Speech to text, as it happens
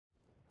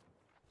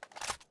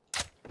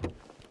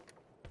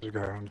There's a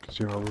guy on the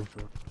casino roof.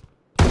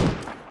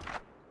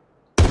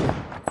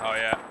 Oh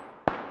yeah.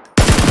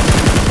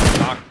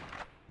 Knock.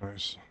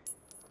 Nice.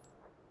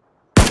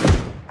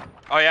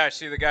 Oh yeah, I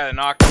see the guy that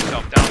knocked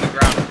himself down on the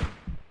ground.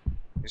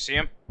 You see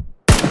him?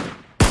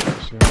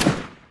 See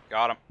him?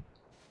 Got him.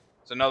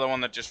 It's another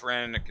one that just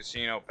ran in the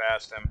casino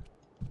past him.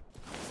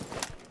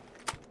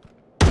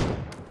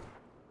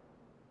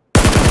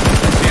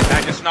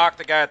 I just knocked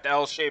the guy at the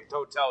L-shaped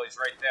hotel. He's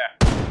right there.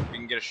 We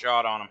can get a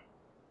shot on him.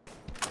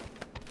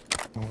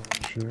 Oh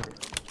shit.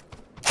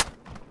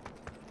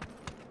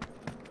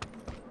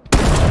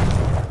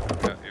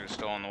 Yeah, he was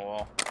still on the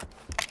wall.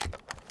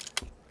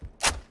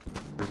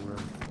 Everywhere.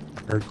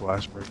 I heard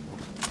glass break.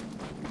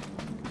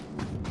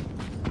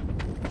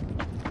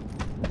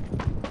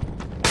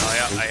 Oh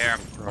yeah, I hear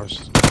him.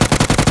 Across.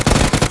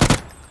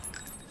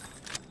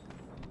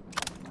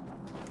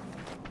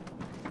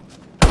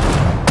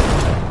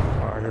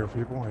 I hear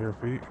people. I hear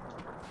feet.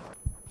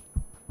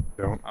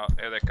 Don't. Oh,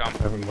 here they come.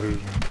 I haven't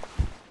looted.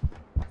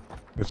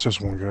 It's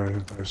just one guy.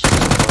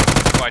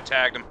 Oh, I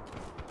tagged him.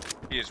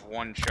 He is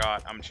one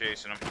shot. I'm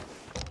chasing him.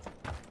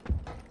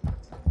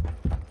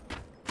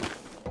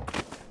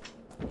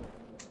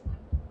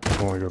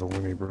 I've only got a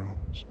Winnie, bro.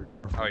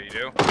 Oh, you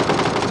do?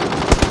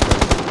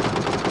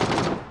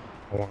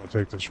 I want to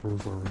take this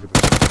roof over to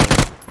this.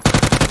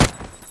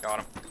 Got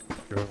him.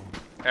 Go.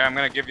 Hey, I'm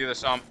gonna give you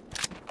this No,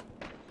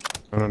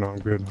 I'm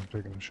good. I'm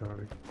taking a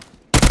shotty.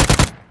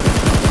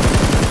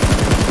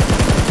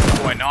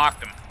 Oh, I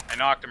knocked him. I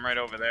knocked him right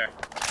over there.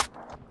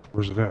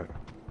 Where's it at?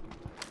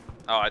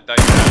 Oh, I thought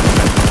you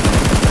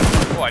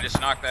had. Oh, I just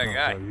knocked that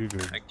guy. You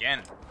did. Again.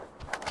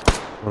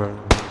 Whatever.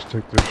 Let's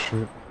take this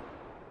shit.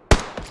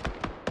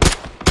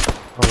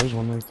 Oh, there's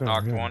one right there.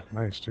 Knocked yeah, one.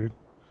 Nice, dude.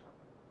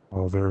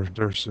 Oh,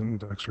 they're sitting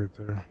ducks right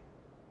there.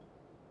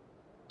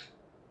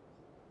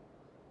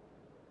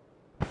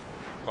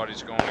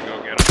 Buddy's going to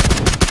go get him.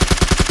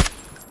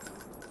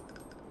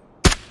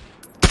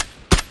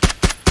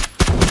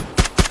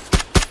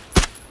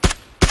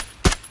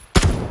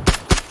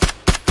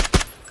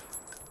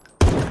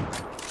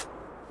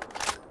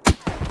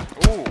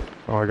 Ooh.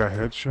 Oh, I got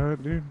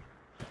headshot, dude.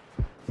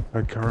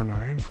 That car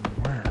 9 from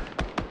where?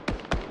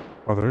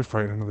 Oh, they're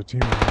fighting another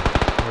team.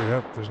 Oh,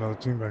 yep, there's another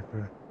team back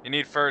there. You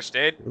need first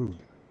aid? Ooh.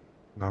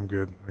 No, I'm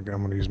good. I'm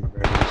gonna use my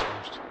batteries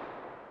first.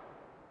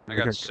 I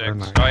got 6. car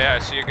 9. Oh yeah, I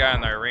see a guy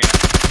in the arena.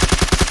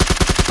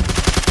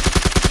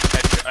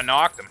 I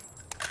knocked him.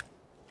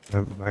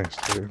 That's nice,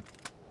 dude.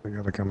 They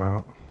gotta come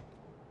out.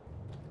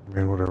 I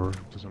mean, whatever.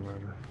 Doesn't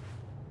matter.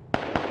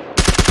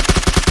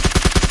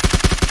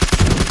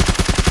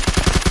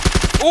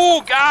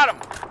 Ooh, got him!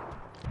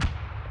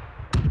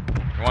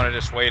 You wanna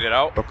just wait it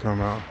out? They'll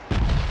come out.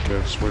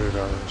 Yeah, just wait it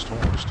out. I just don't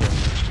want to stand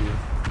next to you.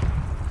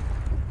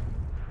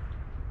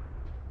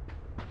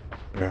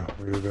 Yeah,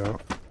 wait it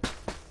out.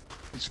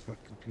 These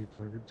fucking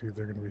people, dude,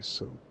 they're gonna be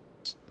so...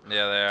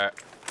 Yeah, they are.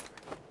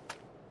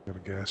 Got a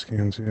gas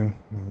can too.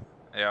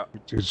 Yeah.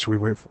 Dude, should we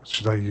wait for...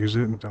 Should I use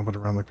it and dump it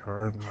around the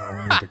car and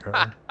need the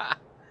car?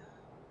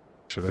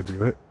 Should I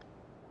do it?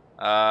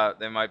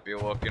 They might be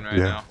looking right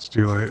yeah, now. it's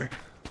too late.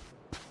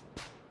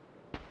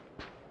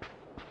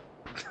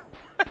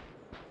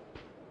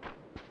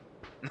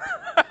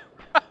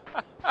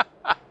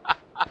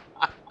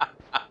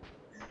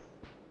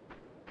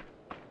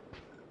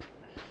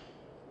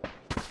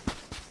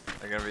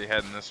 They're gonna be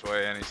heading this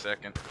way any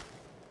second.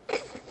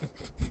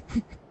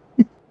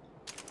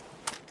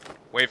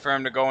 Wait for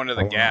him to go into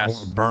the gas. I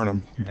wanna burn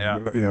him. Yeah.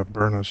 Yeah,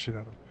 burn the shit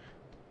out of him.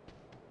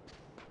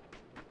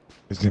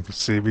 His name was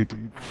Savvy,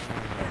 dude.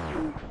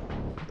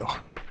 Oh,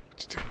 what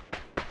you doing?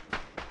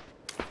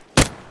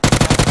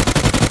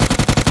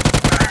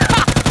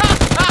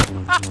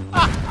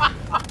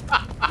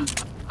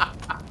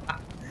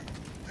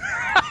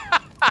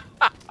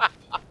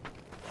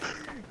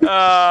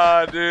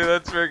 Ah, dude,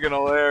 that's freaking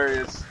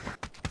hilarious.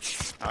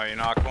 Oh, you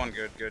knocked one?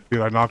 Good, good.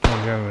 Dude, I knocked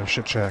one down in a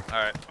shit shack.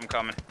 Alright, I'm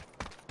coming.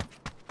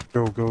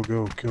 Go,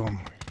 kill him.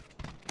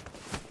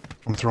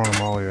 I'm throwing a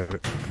molly at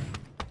it.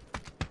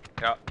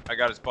 Yeah, I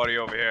got his buddy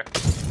over here.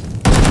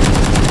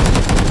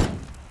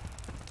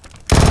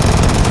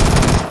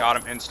 Got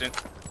him instant.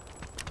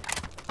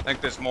 I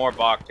think there's more,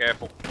 Bach.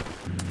 Careful.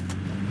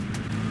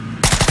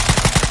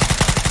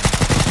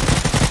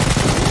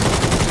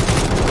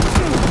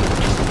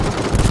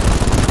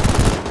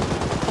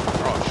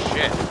 Oh,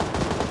 shit.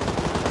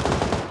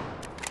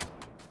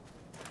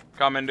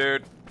 Coming,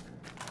 dude.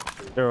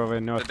 They're over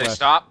in northwest. Did they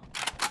stop?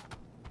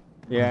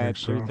 Yeah, I at think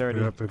so.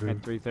 3:30. Yep, they did.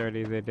 At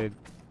 3:30 they did.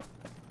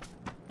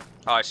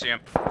 Oh, I see him.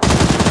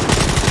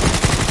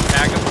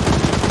 Tag him.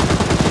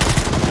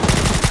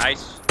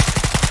 Nice.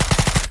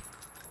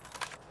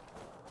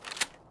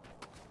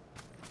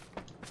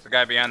 There's a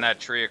guy behind that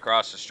tree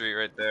across the street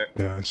right there.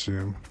 Yeah, I see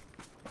him.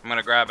 I'm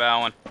gonna grab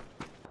Alan.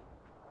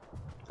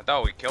 I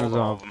thought we killed There's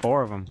all of them.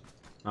 4 of them.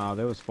 Oh,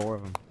 there was 4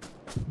 of them.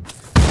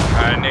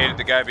 I naded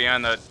the guy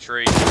behind the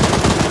tree. I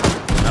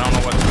don't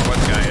know what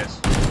the guy is.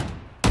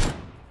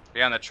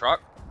 Behind the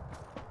truck?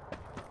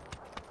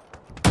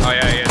 Oh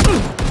yeah, he is.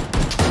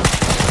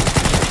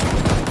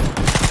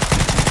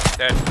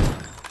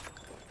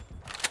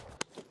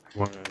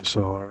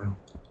 sell our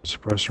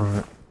suppressor on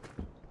it.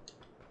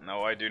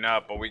 No, I do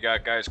not, but we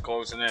got guys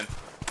closing in.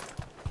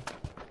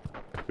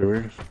 Do we?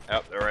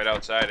 Yep, they're right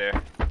outside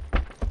here.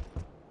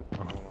 Oh,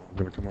 hold on, I'm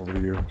gonna come over to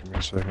you. Give me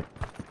a second.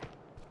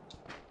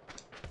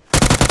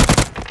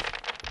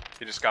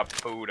 He just got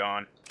food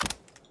on.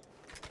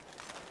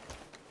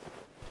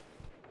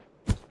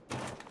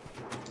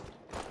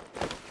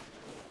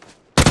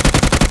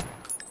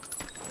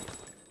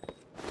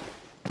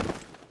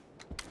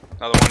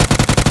 Another one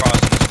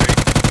crossing the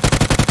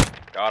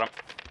street. Got him.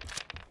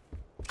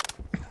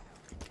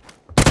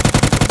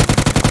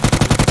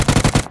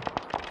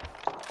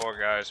 Poor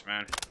guys,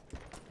 man.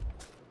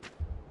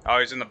 Oh,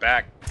 he's in the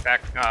back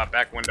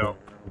window.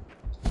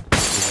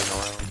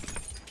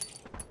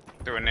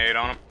 Threw a nade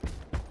on him.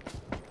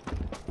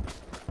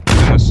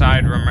 He's in the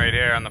side room right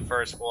here on the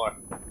first floor.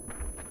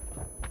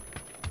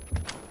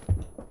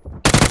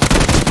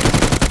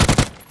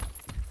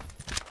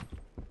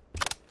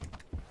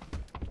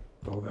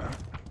 That.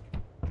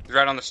 He's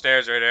right on the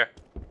stairs right here.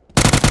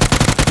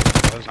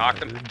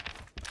 Knocked him. Dude.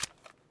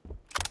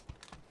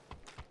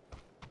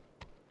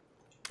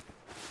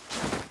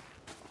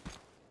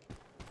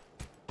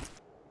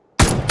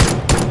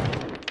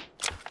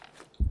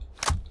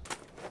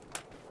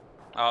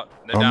 Oh,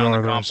 they're down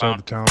in the compound.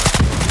 The town.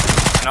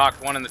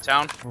 Knocked one in the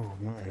town. Oh,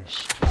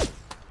 nice.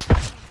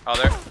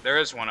 Oh, there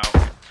is one out.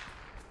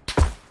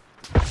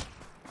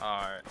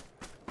 Alright.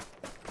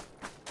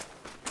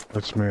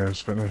 That's me. I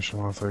was finishing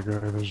off that guy.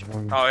 There's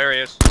one. Oh, here he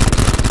is.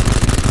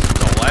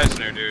 It's a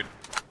Lesnar, dude.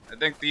 I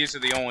think these are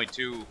the only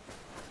two.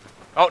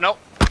 Oh, no.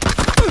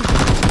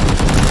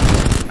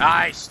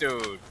 Nice,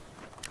 dude.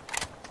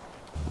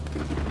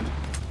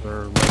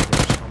 They're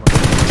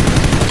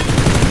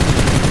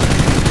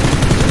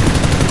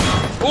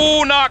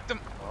Ooh, knocked him.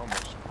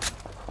 almost.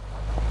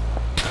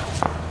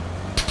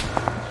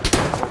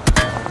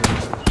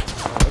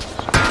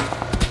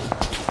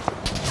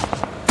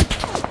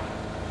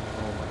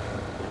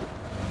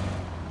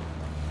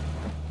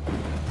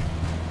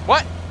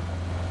 What?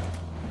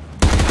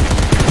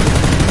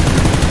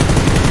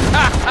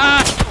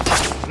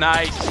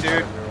 Nice,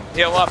 dude.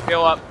 Heal up,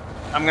 heal up.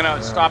 I'm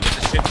gonna stop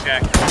at the shit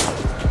shack.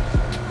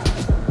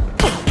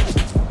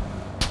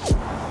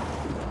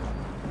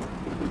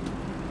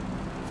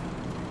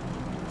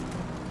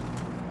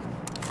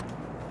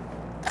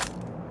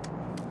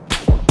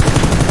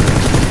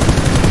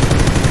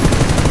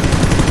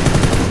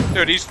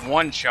 Dude, he's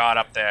one shot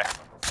up there.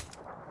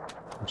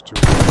 There's two.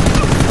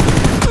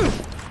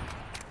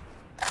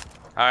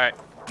 Alright,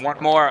 one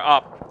more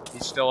up.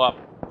 He's still up.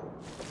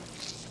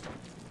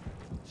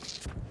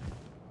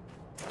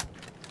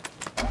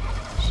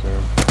 So.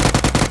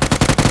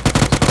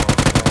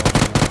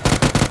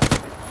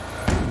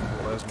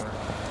 Lesnar.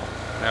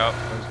 Yep.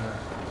 Lesnar.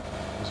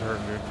 He's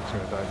hurting, dude. He's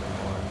gonna die down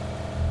the line.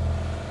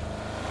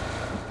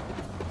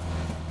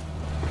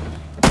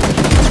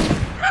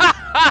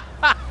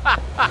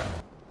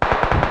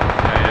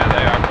 Yeah,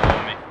 they are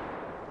killing me.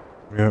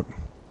 Yep.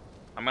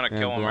 I'm gonna Yeah,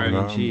 kill him blind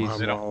right. cheese.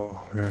 They don't,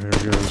 Yeah, here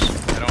he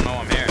goes. they don't know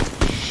I'm here.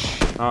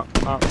 Oh,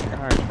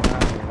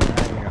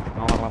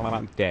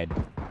 I'm dead.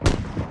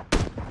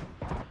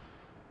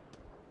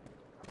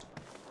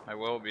 I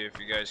will be if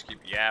you guys keep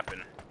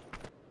yapping.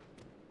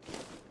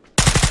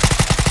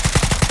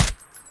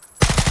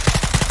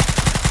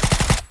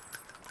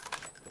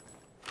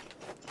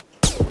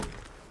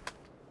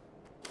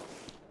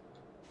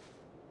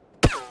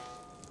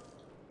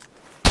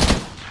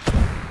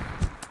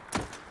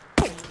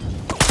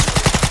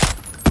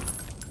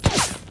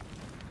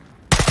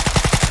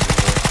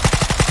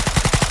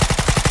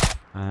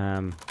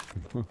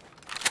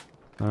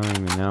 I don't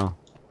even know.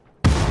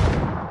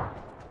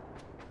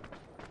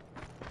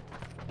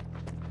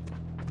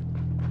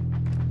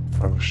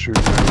 Oh, shoot.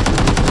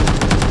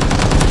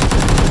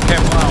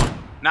 Careful out.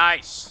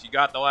 Nice. You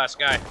got the last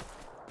guy.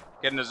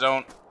 Get in the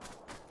zone.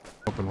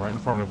 Open right in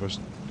front of us.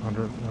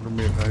 100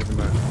 meters, not even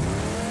that.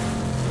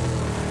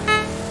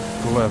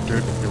 To the left,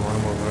 dude. If you run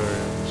him over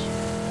there.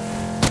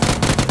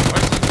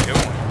 What's he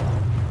doing?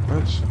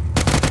 What?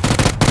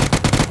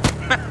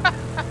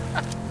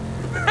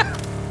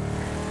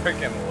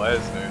 Freaking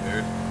Lesnar,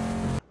 dude.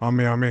 On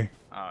me, on me.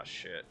 Oh,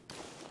 shit.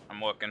 I'm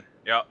looking.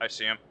 Yep, I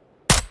see him.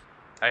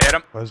 I hit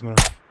him. Lesnar.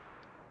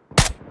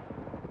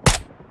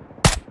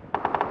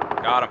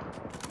 Got him.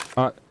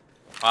 Dylan,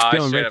 I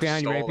right should have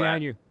behind you, stole right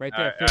behind that. you. Right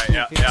there, Alright, 15,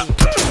 yeah, 15. yeah.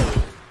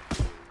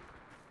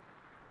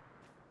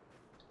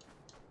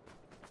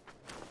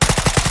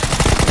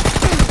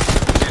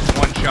 He's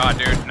one shot,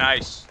 dude.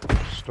 Nice.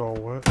 Stole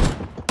what?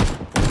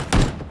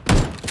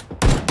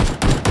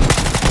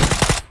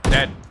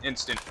 Dead.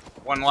 Instant.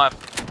 One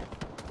left.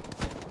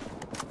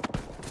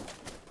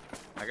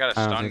 I got a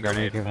I don't stun think I'll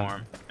grenade make for it.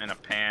 him in a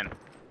pan.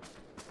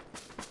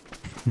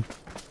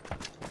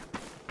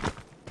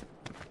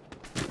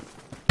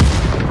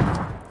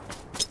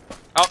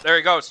 Oh, there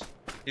he goes.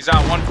 He's on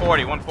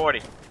 140,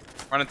 140.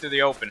 Running through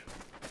the open.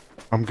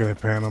 I'm gonna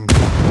pan him.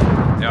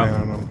 Yep.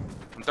 Pan him.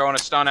 I'm throwing a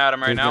stun at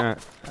him right now.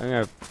 I'm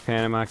gonna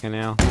Panama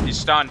Canal. He's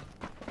stunned.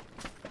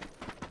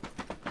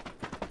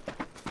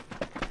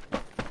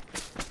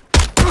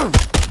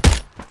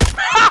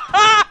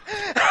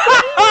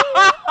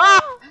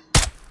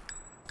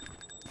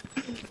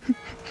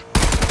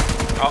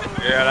 Oh,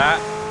 you hear that?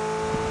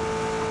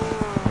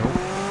 Nope.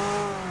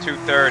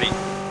 230.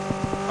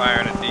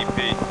 Firing a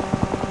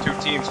DP. Two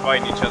teams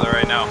fighting each other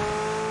right now.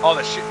 Oh,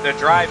 they're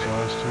driving.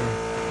 Last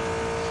two.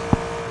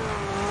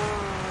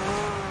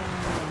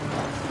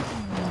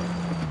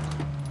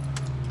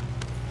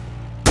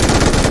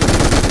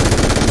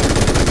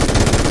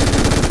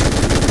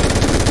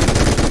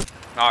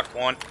 Knocked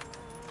one.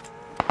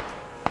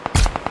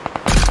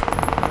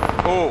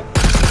 Oh.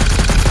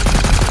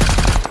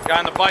 Guy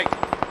on the bike.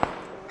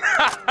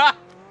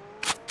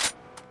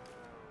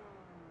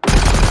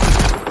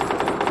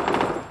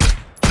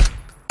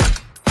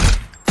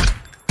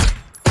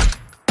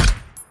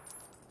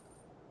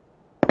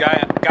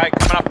 Guy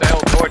coming up the hill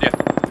toward you.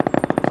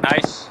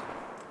 Nice.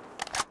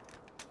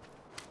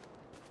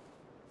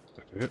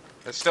 That's it.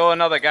 There's still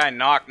another guy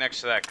knocked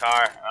next to that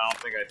car. I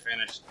don't think I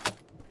finished.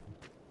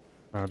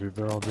 Nah, dude,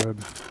 they're all dead.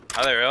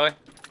 Are they really?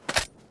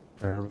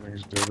 Yeah,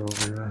 everything's dead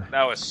over here.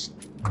 That was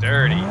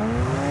dirty.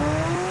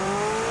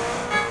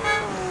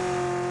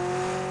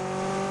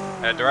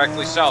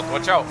 Directly south.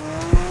 Watch out.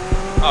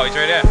 Oh, he's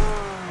right there.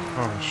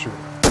 Oh, shit.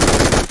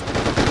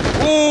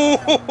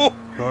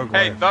 Ooh! Thug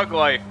Hey, life. thug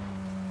life.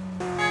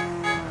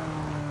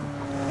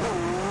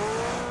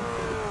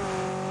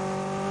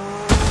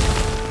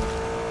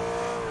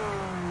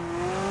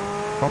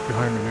 Up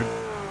behind me, dude.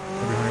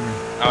 Up behind me.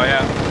 Oh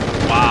yeah.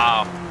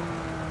 Wow.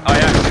 Oh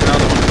yeah, there's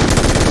another one.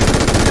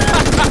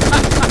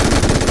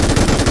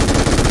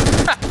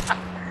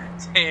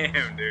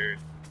 Damn, dude.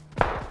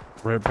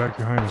 Right back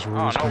behind us. Where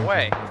Oh, this no came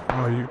way. from.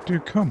 Oh, you,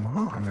 dude, come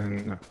on.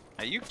 And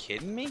Are you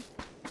kidding me?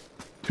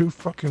 two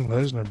fucking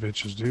Lesnar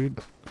bitches, dude.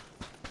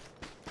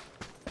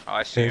 Oh,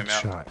 I see him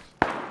out. Headshot.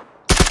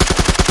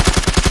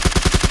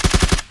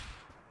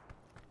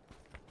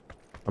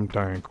 I'm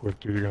dying quick,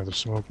 dude. You're gonna have to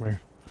smoke me.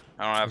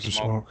 I don't have Just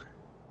smoke.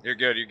 You're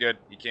good, you're good.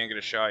 You can't get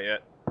a shot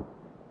yet.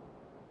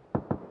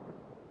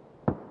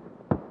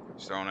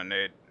 Just throwing a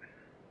nade.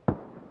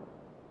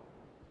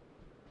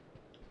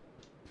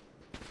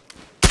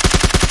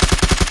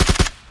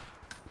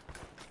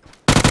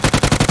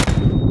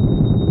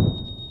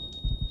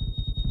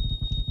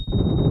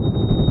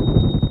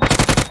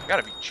 You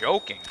gotta be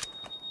joking.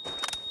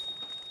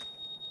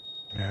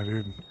 Yeah,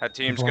 dude. That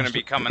team's I've gonna lost be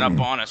it. coming up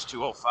on us,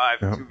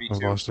 205, Yep, 2v2.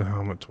 I've lost a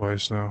helmet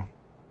twice now.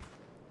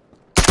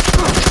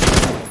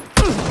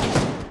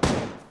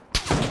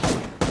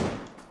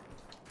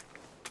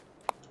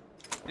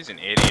 He's an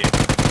idiot. He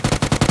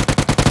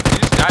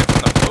just died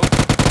from the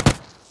boat.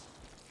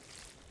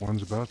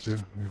 One's about to.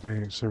 If he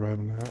ain't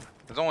surviving that.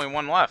 There's only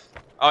one left.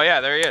 Oh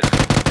yeah, there he is.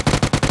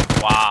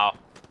 Wow.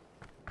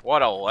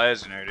 What a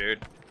Lesnar,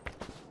 dude.